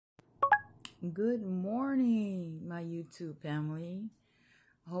Good morning, my YouTube family.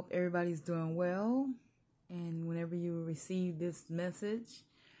 I hope everybody's doing well. And whenever you receive this message,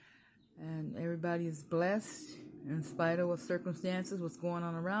 and everybody is blessed in spite of what circumstances, what's going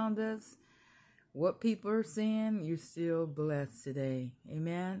on around us, what people are saying, you're still blessed today.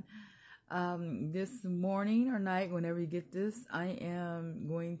 Amen. This morning or night, whenever you get this, I am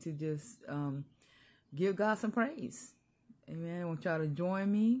going to just give God some praise. Amen. I want y'all to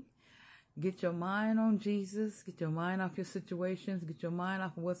join me. Get your mind on Jesus. Get your mind off your situations. Get your mind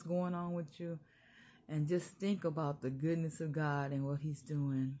off of what's going on with you. And just think about the goodness of God and what He's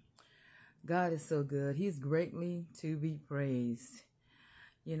doing. God is so good. He's greatly to be praised.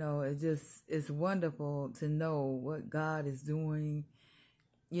 You know, it's wonderful to know what God is doing.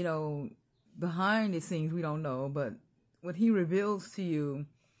 You know, behind the scenes, we don't know. But what He reveals to you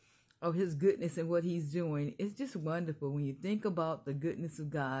of His goodness and what He's doing, it's just wonderful when you think about the goodness of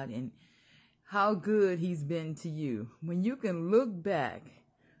God and how good He's been to you. When you can look back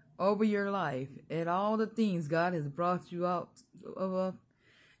over your life at all the things God has brought you out of,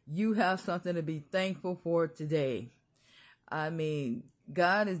 you have something to be thankful for today. I mean,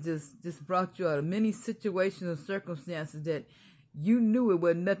 God has just brought you out of many situations and circumstances that you knew it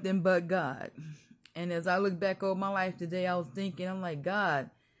was nothing but God. And as I look back over my life today, I was thinking, I'm like, God,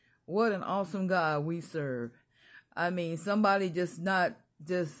 what an awesome God we serve. I mean, somebody just not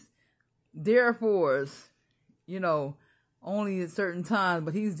just there for us, you know, only at certain times,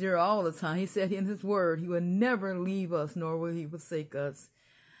 but He's there all the time. He said in His word, He will never leave us, nor will He forsake us.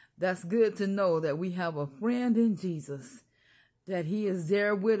 That's good to know that we have a friend in Jesus, that He is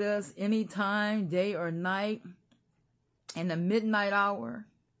there with us anytime, day or night, in the midnight hour,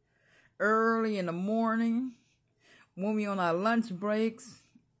 early in the morning, when we on our lunch breaks,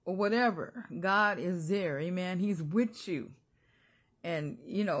 or whatever. God is there. Amen. He's with you. And,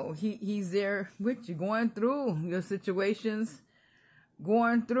 you know, He's there with you, going through your situations,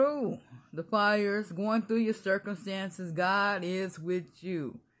 going through the fires, going through your circumstances. God is with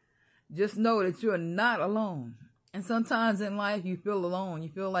you. Just know that you are not alone. And sometimes in life you feel alone. You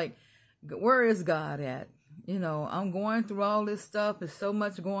feel like, where is God at? You know, I'm going through all this stuff. There's so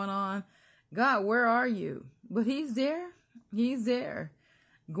much going on. God, where are you? But He's there. He's there.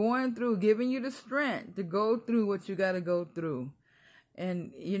 Going through, giving you the strength to go through what you got to go through.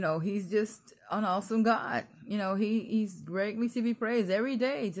 And, you know, He's just an awesome God. You know, He's greatly to be praised every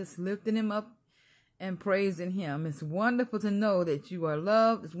day, just lifting Him up and praising Him. It's wonderful to know that you are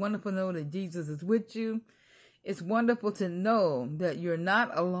loved. It's wonderful to know that Jesus is with you. It's wonderful to know that you're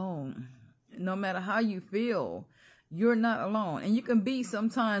not alone. No matter how you feel, you're not alone. And you can be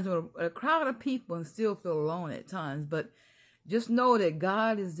sometimes with a crowd of people and still feel alone at times. But just know that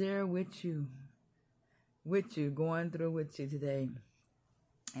God is there with you, going through with you today.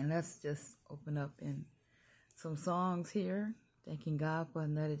 And let's just open up in some songs here, thanking God for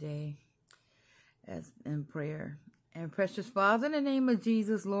another day as in prayer. And precious Father, in the name of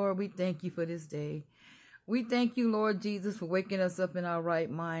Jesus, Lord, we thank You for this day. We thank You, Lord Jesus, for waking us up in our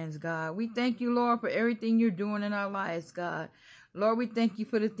right minds, God. We thank You, Lord, for everything You're doing in our lives, God. Lord, we thank You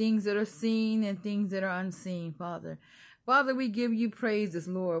for the things that are seen and things that are unseen, Father. Father, we give You praises,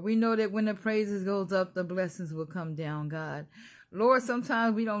 Lord. We know that when the praises goes up, the blessings will come down, God. Lord,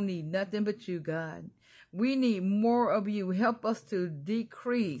 sometimes we don't need nothing but You, God. We need more of You. Help us to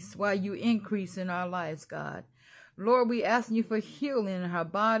decrease while You increase in our lives, God. Lord, we ask You for healing in our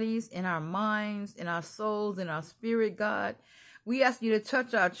bodies, in our minds, in our souls, in our spirit, God. We ask You to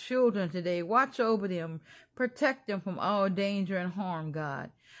touch our children today. Watch over them. Protect them from all danger and harm, God.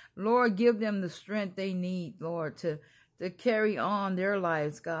 Lord, give them the strength they need, Lord, to carry on their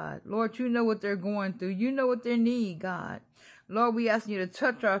lives, God. Lord, You know what they're going through. You know what they need, God. Lord, we ask You to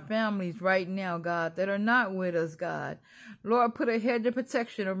touch our families right now, God, that are not with us, God. Lord, put a hedge of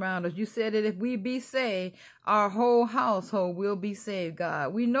protection around us. You said that if we be saved, our whole household will be saved,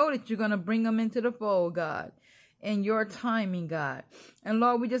 God. We know that You're going to bring them into the fold, God, in Your timing, God. And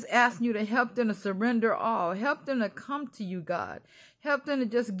Lord, we just ask You to help them to surrender all. Help them to come to You, God. Help them to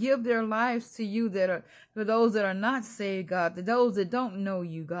just give their lives to You, for those that are not saved, God, to those that don't know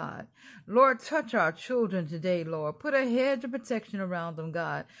You, God. Lord, touch our children today, Lord. Put a hedge of protection around them,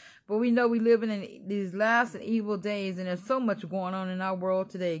 God. But we know we live in these last and evil days, and there's so much going on in our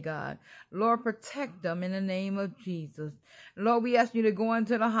world today, God. Lord, protect them in the name of Jesus. Lord, we ask You to go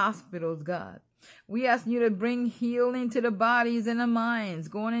into the hospitals, God. We ask you to bring healing to the bodies and the minds,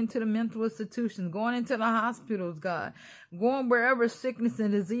 going into the mental institutions, going into the hospitals, God, going wherever sickness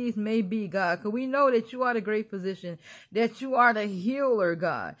and disease may be, God, because we know that you are the great physician, that you are the healer,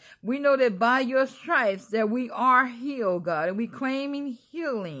 God. We know that by your stripes that we are healed, God, and we claiming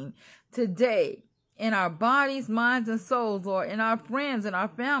healing today in our bodies, minds, and souls, Lord, in our friends and our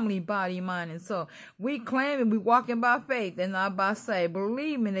family, body, mind, and soul. We claim and we walking by faith and not by sight,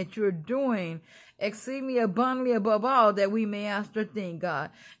 believing that you're doing exceedingly abundantly above all that we may ask or think,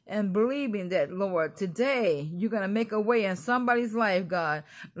 God, and believing that, Lord, today you're going to make a way in somebody's life, God.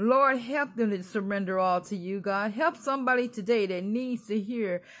 Lord, help them to surrender all to you, God. Help somebody today that needs to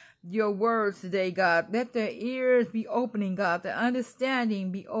hear your words today, God. Let their ears be opening, God. Their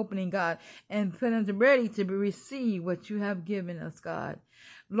understanding be opening, God. And put them ready to receive what you have given us, God.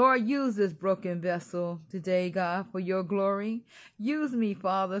 Lord, use this broken vessel today, God, for your glory. Use me,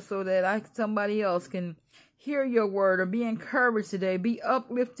 Father, so that somebody else can hear your word or be encouraged today, be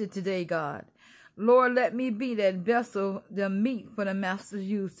uplifted today, God. Lord, let me be that vessel, the meat for the master's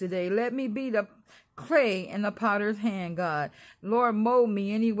use today. Let me be the clay in the potter's hand, God. Lord, mold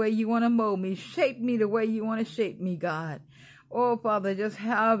me any way you want to mold me. Shape me the way you want to shape me, God. Oh, Father, just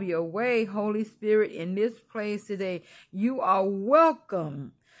have your way, Holy Spirit, in this place today. You are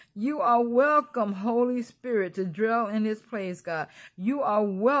welcome. You are welcome, Holy Spirit, to dwell in this place, God. You are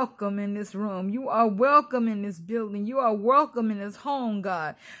welcome in this room. You are welcome in this building. You are welcome in this home,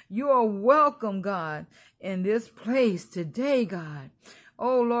 God. You are welcome, God, in this place today, God.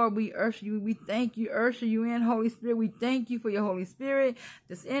 Oh, Lord, we usher you. We thank you, usher you in, Holy Spirit. We thank you for your Holy Spirit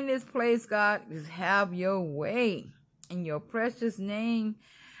that's in this place, God. Just have your way in your precious name.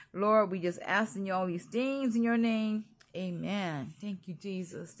 Lord, we just asking you all these things in your name. Amen. Thank you,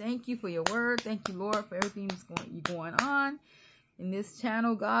 Jesus. Thank you for your word. Thank you, Lord, for everything that's going on in this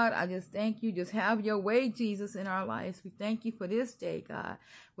channel, God. I just thank you. Just have your way, Jesus, in our lives. We thank you for this day, God.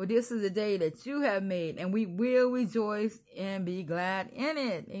 For this is the day that you have made, and we will rejoice and be glad in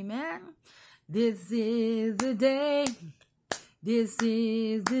it. Amen. This is the day. This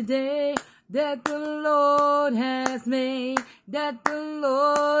is the day that the Lord has made, that the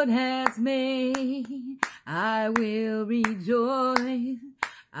Lord has made. I will rejoice,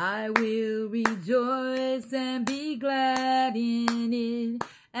 I will rejoice and be glad in it,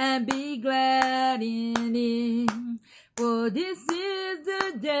 and be glad in it. For this is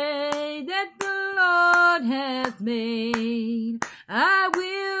the day that the Lord has made. I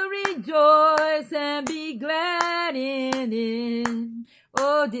will rejoice and be glad in it.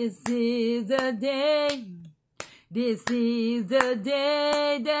 Oh, this is the day. This is the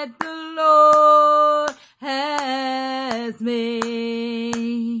day that the Lord has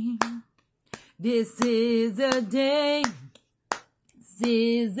made. This is the day. This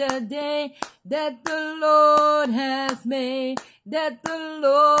is the day that the Lord has made. That the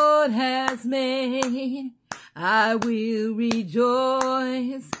Lord has made. I will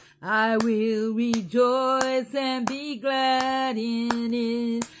rejoice. I will rejoice and be glad in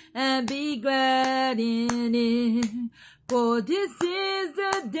it, and be glad in it. For this is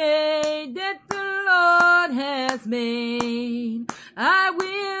the day that the Lord has made. I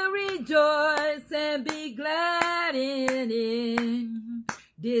will rejoice and be glad in it.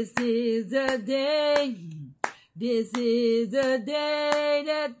 This is the day. This is the day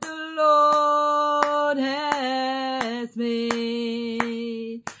that the Lord has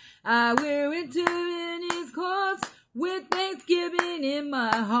made. I will enter in his courts with thanksgiving in my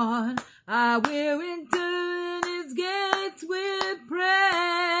heart. I will enter in his gates with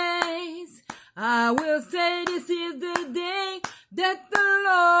praise. I will say this is the day that the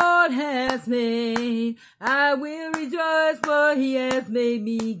Lord has made. I will rejoice, for he has made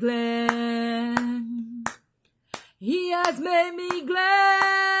me glad. He has made me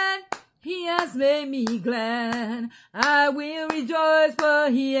glad. He has made me glad. I will rejoice, for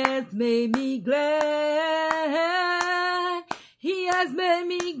he has made me glad. He has made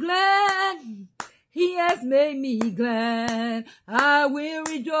me glad. He has made me glad. I will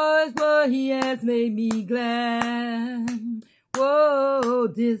rejoice, for he has made me glad. Whoa,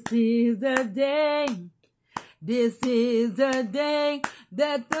 this is the day. This is the day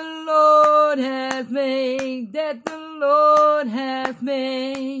that the Lord has made. That the Lord has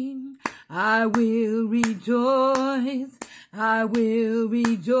made. I will rejoice, I will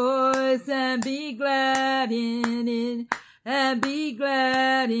rejoice and be glad in it, and be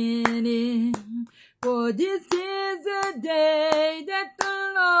glad in it. For this is the day that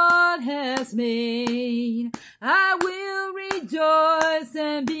the Lord has made. I will rejoice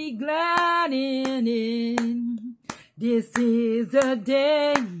and be glad in it. This is the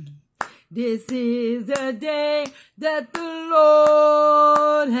day. This is the day that the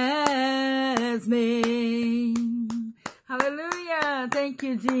Lord has made. Hallelujah. Thank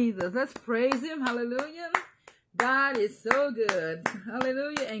you, Jesus. Let's praise him. Hallelujah. God is so good.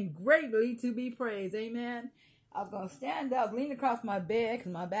 Hallelujah. And greatly to be praised. Amen. I was going to stand up, lean across my bed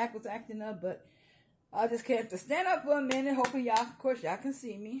because my back was acting up, but I just had to stand up for a minute. Hopefully y'all, of course, y'all can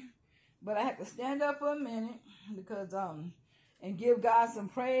see me. But I had to stand up for a minute because, and give God some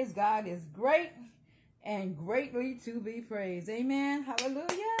praise. God is great and greatly to be praised. Amen. Hallelujah.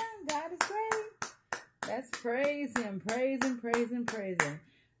 God is great. Let's praise him. Praise him, praise him, praise him.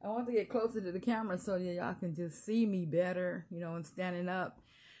 I want to get closer to the camera so that y'all can just see me better, you know, and standing up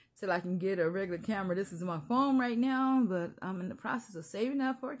till I can get a regular camera. This is my phone right now, but I'm in the process of saving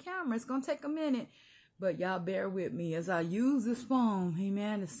up for a camera. It's going to take a minute, but y'all bear with me as I use this phone,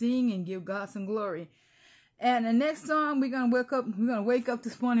 amen, to sing and give God some glory. And the next song, we're going to wake up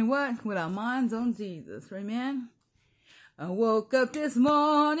this morning, what? With our minds on Jesus, amen. I woke up this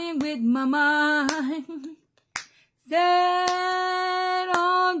morning with my mind set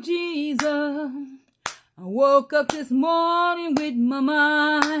on Jesus. I woke up this morning with my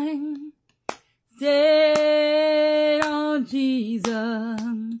mind set on Jesus.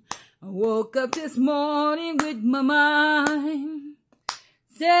 I woke up this morning with my mind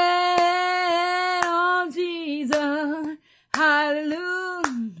set on Jesus.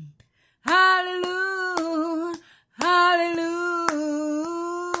 Hallelujah, hallelujah, hallelujah.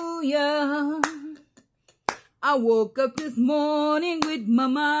 I woke up this morning with my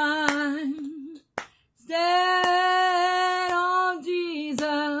mind set on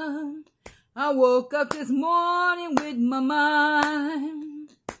Jesus. I woke up this morning with my mind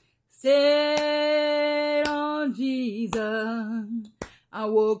set on Jesus. I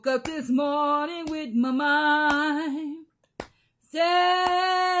woke up this morning with my mind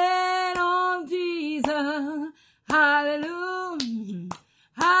set on Jesus. Hallelujah,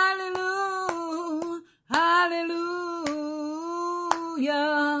 hallelujah, hallelujah.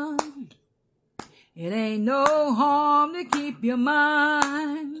 It ain't no harm to keep your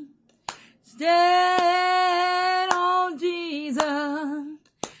mind stayed on Jesus.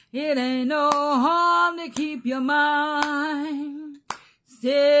 It ain't no harm to keep your mind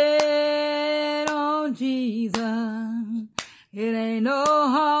stayed on Jesus. It ain't no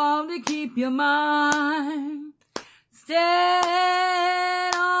harm to keep your mind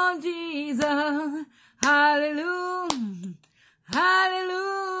stayed on Jesus. Hallelujah,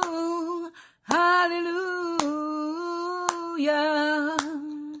 hallelujah, hallelujah.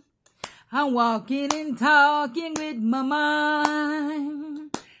 I'm walking and talking with my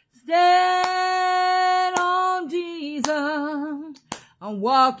mind stayed on Jesus. I'm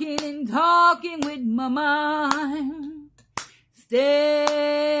walking and talking with my mind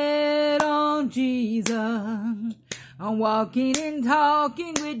stayed on Jesus. I'm walking and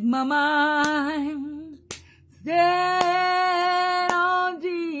talking with my mind stayed on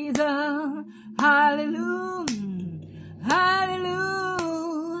Jesus. Hallelujah,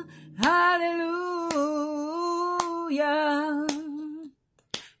 hallelujah, hallelujah.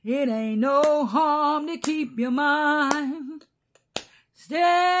 It ain't no harm to keep your mind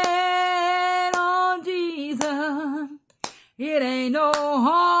stayed on Jesus. It ain't no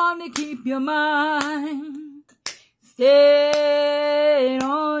harm to keep your mind stayed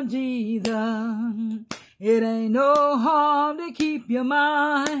on Jesus. It ain't no harm to keep your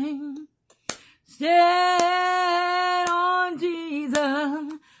mind stayed on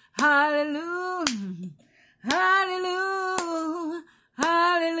Jesus. Hallelujah, hallelujah,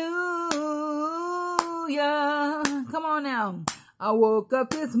 hallelujah. Come on now. I woke up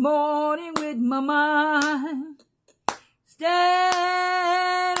this morning with my mind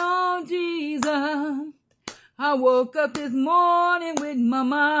stayed on Jesus. I woke up this morning with my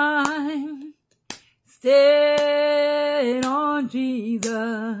mind stayed on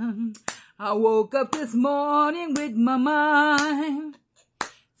Jesus. I woke up this morning with my mind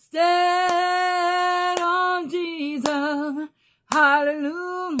stayed on Jesus.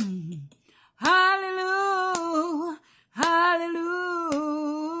 Hallelujah, hallelujah, hallelujah,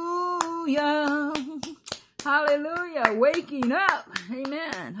 hallelujah. Waking up,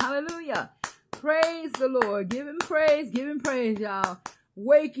 amen, hallelujah. Praise the Lord. Give him praise, y'all.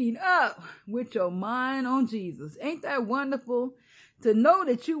 Waking up with your mind on Jesus. Ain't that wonderful to know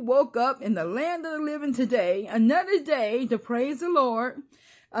that you woke up in the land of the living today? Another day to praise the Lord.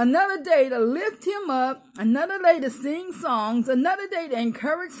 Another day to lift him up. Another day to sing songs. Another day to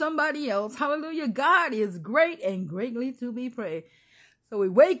encourage somebody else. Hallelujah. God is great and greatly to be praised. So we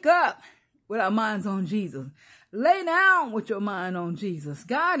wake up with our minds on Jesus. Lay down with your mind on Jesus.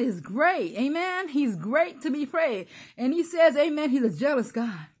 God is great. Amen. He's great to be praised. And he says, amen, he's a jealous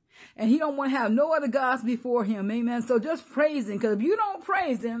God. And he don't want to have no other gods before him. Amen. So just praise him. Because if you don't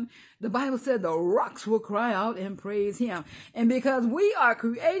praise him, the Bible said the rocks will cry out and praise him. And because we are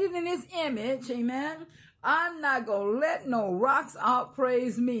created in his image, amen, I'm not going to let no rocks out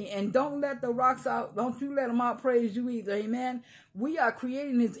praise me. And don't let the rocks out, don't you let them out praise you either. Amen. We are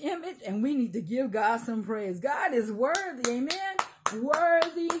creating his image and we need to give God some praise. God is worthy. Amen.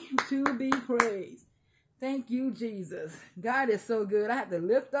 Worthy to be praised. Thank you, Jesus. God is so good. I have to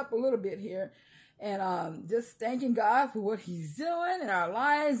lift up a little bit here. And just thanking God for what he's doing in our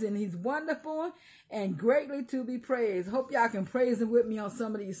lives. And he's wonderful and greatly to be praised. Hope y'all can praise him with me on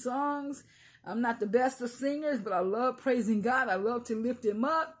some of these songs. I'm not the best of singers, but I love praising God. I love to lift him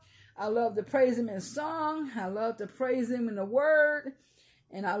up. I love to praise him in song. I love to praise him in the word.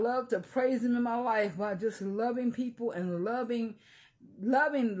 And I love to praise him in my life by just loving people and loving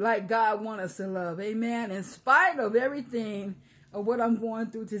like God wants us to love. Amen. In spite of everything of what I'm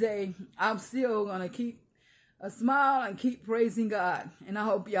going through today, I'm still going to keep a smile and keep praising God. And I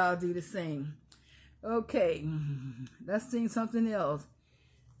hope y'all do the same. Okay. Let's sing something else.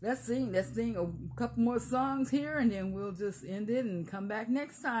 Let's sing a couple more songs here, and then we'll just end it and come back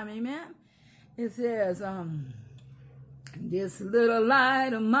next time. Amen. It says, this little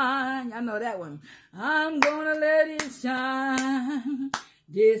light of mine, I know that one. I'm gonna let it shine.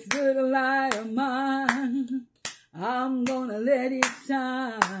 This little light of mine, I'm gonna let it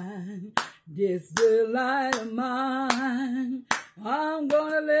shine. This little light of mine, I'm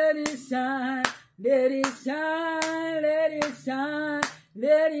gonna let it shine. Let it shine, let it shine.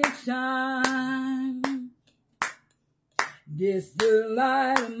 Let it shine. This little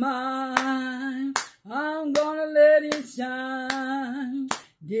light of mine, I'm gonna let it shine.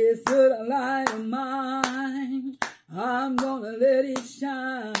 This little light of mine, I'm gonna let it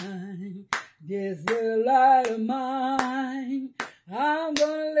shine. This little light of mine, I'm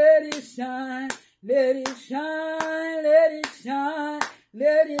gonna let it shine. Let it shine, let it shine,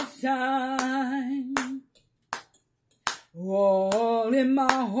 let it shine. All in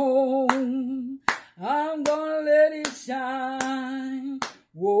my home, I'm gonna let it shine.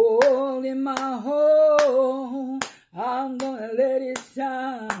 All in my home, I'm gonna let it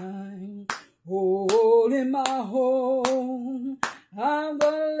shine. All in my home, I'm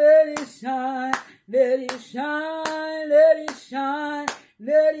gonna let it shine. Let it shine, let it shine,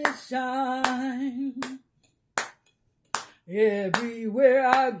 let it shine. Everywhere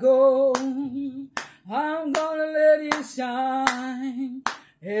I go, I'm gonna let it shine.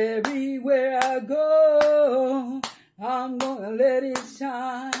 Everywhere I go, I'm gonna let it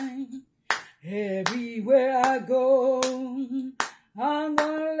shine. Everywhere I go, I'm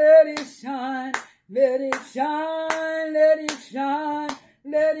gonna let it shine. Let it shine, let it shine,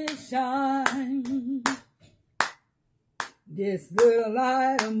 let it shine. This little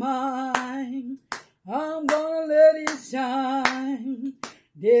light of mine, I'm gonna let it shine.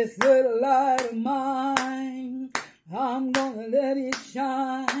 This little light of mine, I'm gonna let it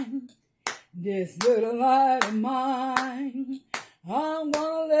shine. This little light of mine, I'm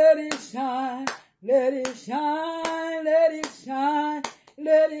gonna let it shine. Let it shine, let it shine,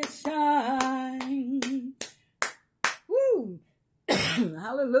 let it shine. Woo!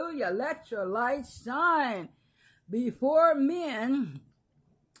 Hallelujah. Let your light shine before men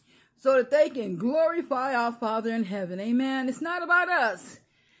so that they can glorify our Father in heaven. Amen. It's not about us.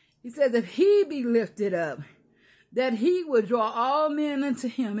 He says if he be lifted up, that he will draw all men unto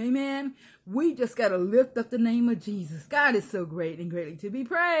him. Amen. We just got to lift up the name of Jesus. God is so great and greatly to be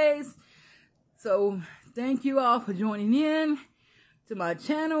praised. So thank you all for joining in to my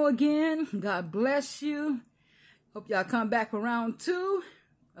channel again. God bless you. Hope y'all come back for round 2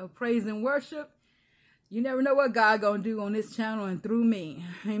 of praise and worship. You never know what God gonna do on this channel and through me.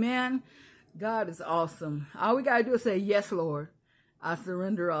 Amen. God is awesome. All we gotta do is say, yes, Lord. I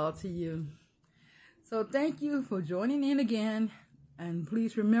surrender all to you. So thank you for joining in again. And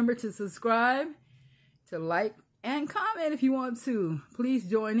please remember to subscribe, to like, and comment if you want to. Please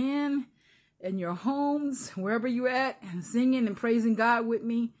join in your homes, wherever you're at, and singing and praising God with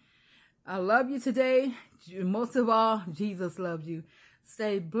me. I love you today. Most of all, Jesus loves you.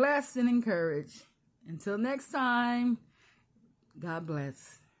 Stay blessed and encouraged. Until next time, God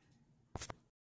bless.